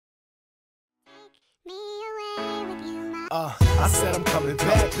I said I'm coming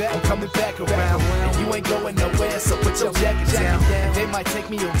back around, and you ain't going nowhere, so put your jacket down. They might take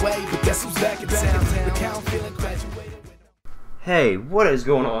me away, but guess who's back in town? The count feeling graduated. Hey, what is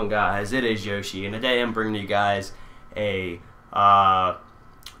going on, guys? It is Yoshi, and today I'm bringing you guys a how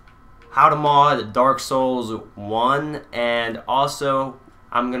to mod Dark Souls 1, and also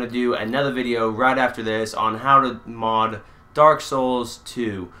I'm gonna do another video right after this on how to mod Dark Souls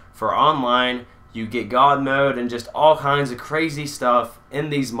 2 for online. You get God mode and just all kinds of crazy stuff in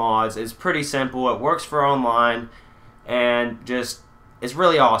these mods. It's pretty simple. It works for online, and just it's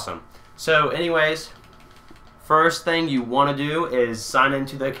really awesome. So, anyways, first thing you want to do is sign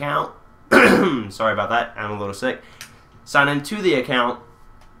into the account. Sorry about that. I'm a little sick. Sign into the account.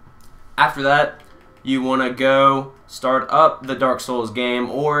 After that, you want to go start up the Dark Souls game,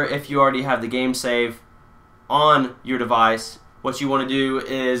 or if you already have the game save on your device, what you want to do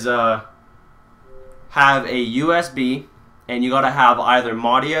is have a USB, and you gotta have either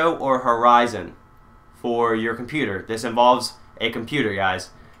Audio or Horizon for your computer. This involves a computer, guys.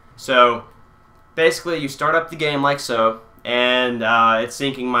 So basically, you start up the game like so, and it's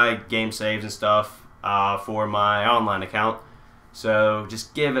syncing my game saves and stuff for my online account. So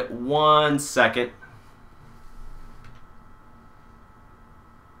just give it 1 second.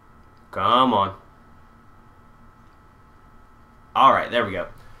 Come on. Alright, there we go.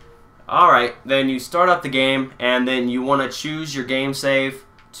 Alright, then you start up the game, and then you want to choose your game save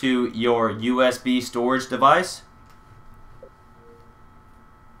to your USB storage device.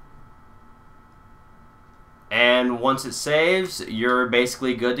 And once it saves, you're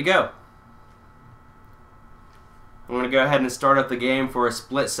basically good to go. I'm going to go ahead and start up the game for a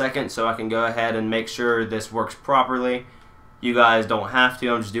split second so I can go ahead and make sure this works properly. You guys don't have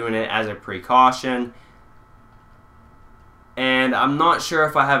to, I'm just doing it as a precaution. And I'm not sure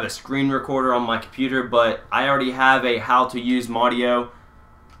if I have a screen recorder on my computer, but I already have a how to use Audio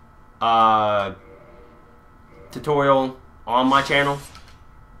tutorial on my channel.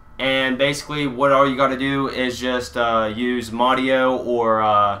 And basically what all you got to do is just use Audio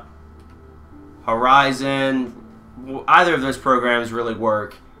or Horizon. Either of those programs really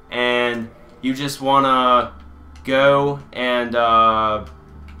work. And you just want to go and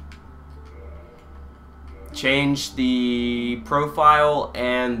change the profile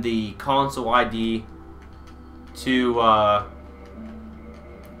and the console ID to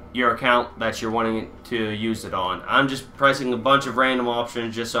your account that you're wanting to use it on. I'm just pressing a bunch of random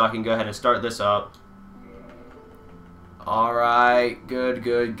options just so I can go ahead and start this up. Alright, good.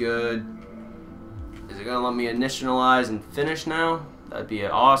 Is it going to let me initialize and finish now? That'd be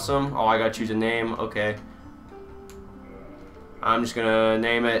awesome. Oh, I gotta choose a name. Okay. I'm just gonna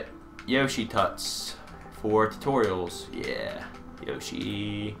name it Yoshi Tuts for tutorials. Yeah,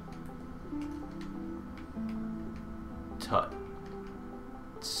 Yoshi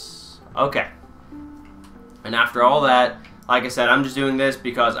Tuts. Okay. And after all that, like I said, I'm just doing this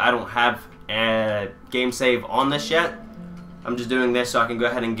because I don't have a game save on this yet. I'm just doing this so I can go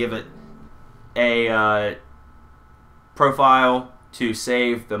ahead and give it a profile to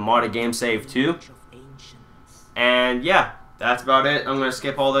save the modded game save to. And yeah, that's about it. I'm going to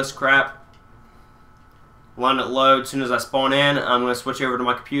skip all this crap. Let it load. As soon as I spawn in, I'm going to switch over to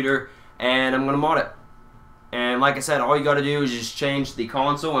my computer and I'm going to mod it. And like I said, all you got to do is just change the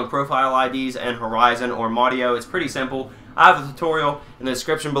console and profile IDs and Horizon or Audio. It's pretty simple. I have a tutorial in the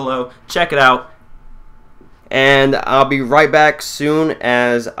description below. Check it out. And I'll be right back soon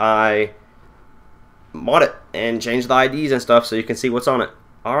as I mod it and change the IDs and stuff so you can see what's on it.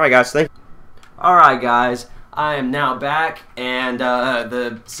 Alright guys, thank you. Alright guys, I am now back, and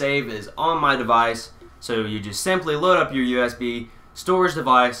the save is on my device. So you just simply load up your USB storage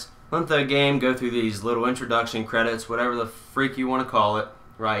device, let the game go through these little introduction credits, whatever the freak you want to call it,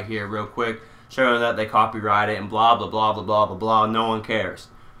 right here real quick, showing that they copyright it and blah blah blah blah blah blah blah. No one cares.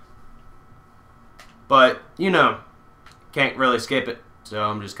 But you know, can't really skip it, so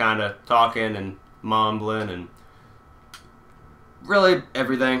I'm just kind of talking and mumbling and really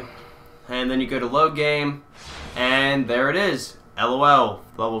everything. And then you go to load game, and there it is. LOL,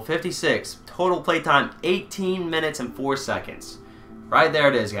 level 56. Total playtime 18 minutes and 4 seconds. Right there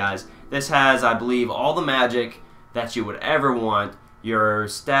it is, guys. This has, I believe, all the magic that you would ever want. Your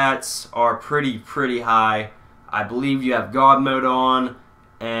stats are pretty high. I believe you have God mode on,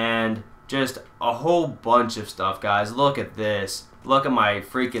 and just a whole bunch of stuff, guys. Look at this. Look at my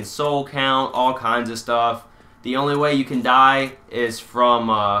freaking soul count, all kinds of stuff. The only way you can die is from,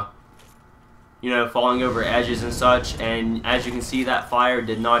 you know, falling over edges and such. And as you can see, that fire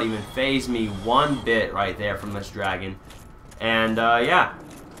did not even phase me one bit right there from this dragon. And, yeah.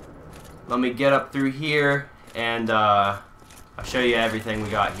 Let me get up through here and I'll show you everything we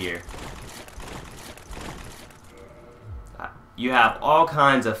got here. You have all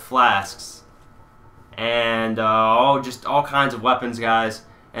kinds of flasks and just all kinds of weapons, guys.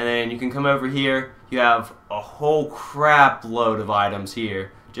 And then you can come over here. You have a whole crap load of items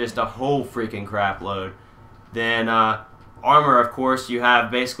here, just a whole freaking crap load. Then armor, of course, you have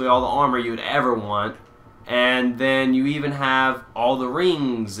basically all the armor you'd ever want. And then you even have all the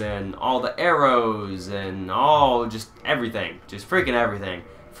rings and all the arrows and all just everything, just freaking everything.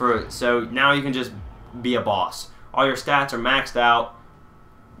 So now you can just be a boss. All your stats are maxed out.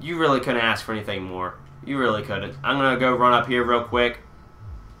 You really couldn't ask for anything more. You really couldn't. I'm gonna go run up here real quick.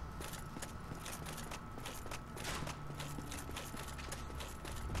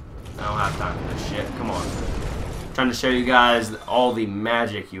 I don't have time for this shit. Come on. I'm trying to show you guys all the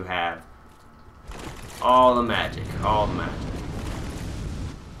magic you have. All the magic. All the magic.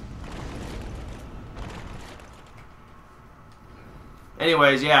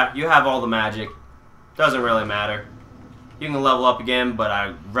 Anyways, yeah, you have all the magic. Doesn't really matter. You can level up again, but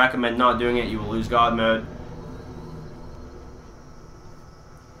I recommend not doing it. You will lose God mode.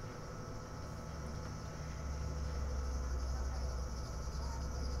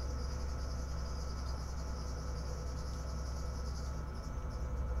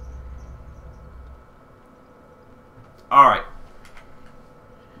 Alright.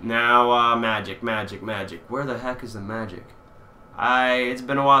 Now, magic. Where the heck is the magic? It's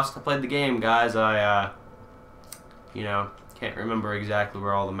been a while since I played the game, guys. You know, can't remember exactly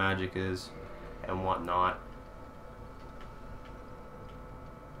where all the magic is and whatnot.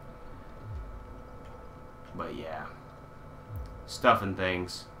 But yeah. Stuff and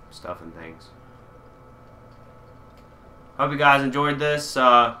things. Hope you guys enjoyed this.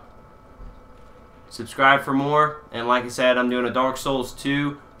 Subscribe for more, and like I said, I'm doing a Dark Souls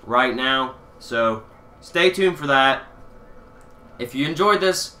 2 right now, so stay tuned for that. If you enjoyed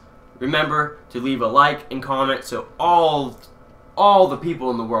this, remember to leave a like and comment so all the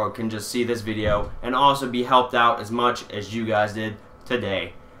people in the world can just see this video and also be helped out as much as you guys did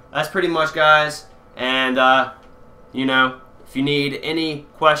today. That's pretty much, guys, and you know, if you need any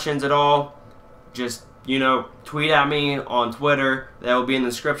questions at all, just, you know, tweet at me on Twitter. That will be in the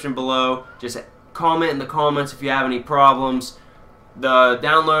description below. Just comment in the comments if you have any problems. The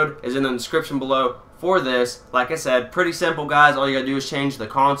download is in the description below for this. Like I said, pretty simple, guys. All you gotta do is change the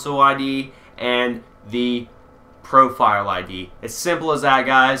console ID and the profile ID. It's simple as that,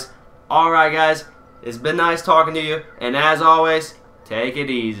 guys. Alright, guys, it's been nice talking to you, and as always, take it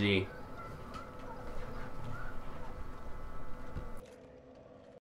easy.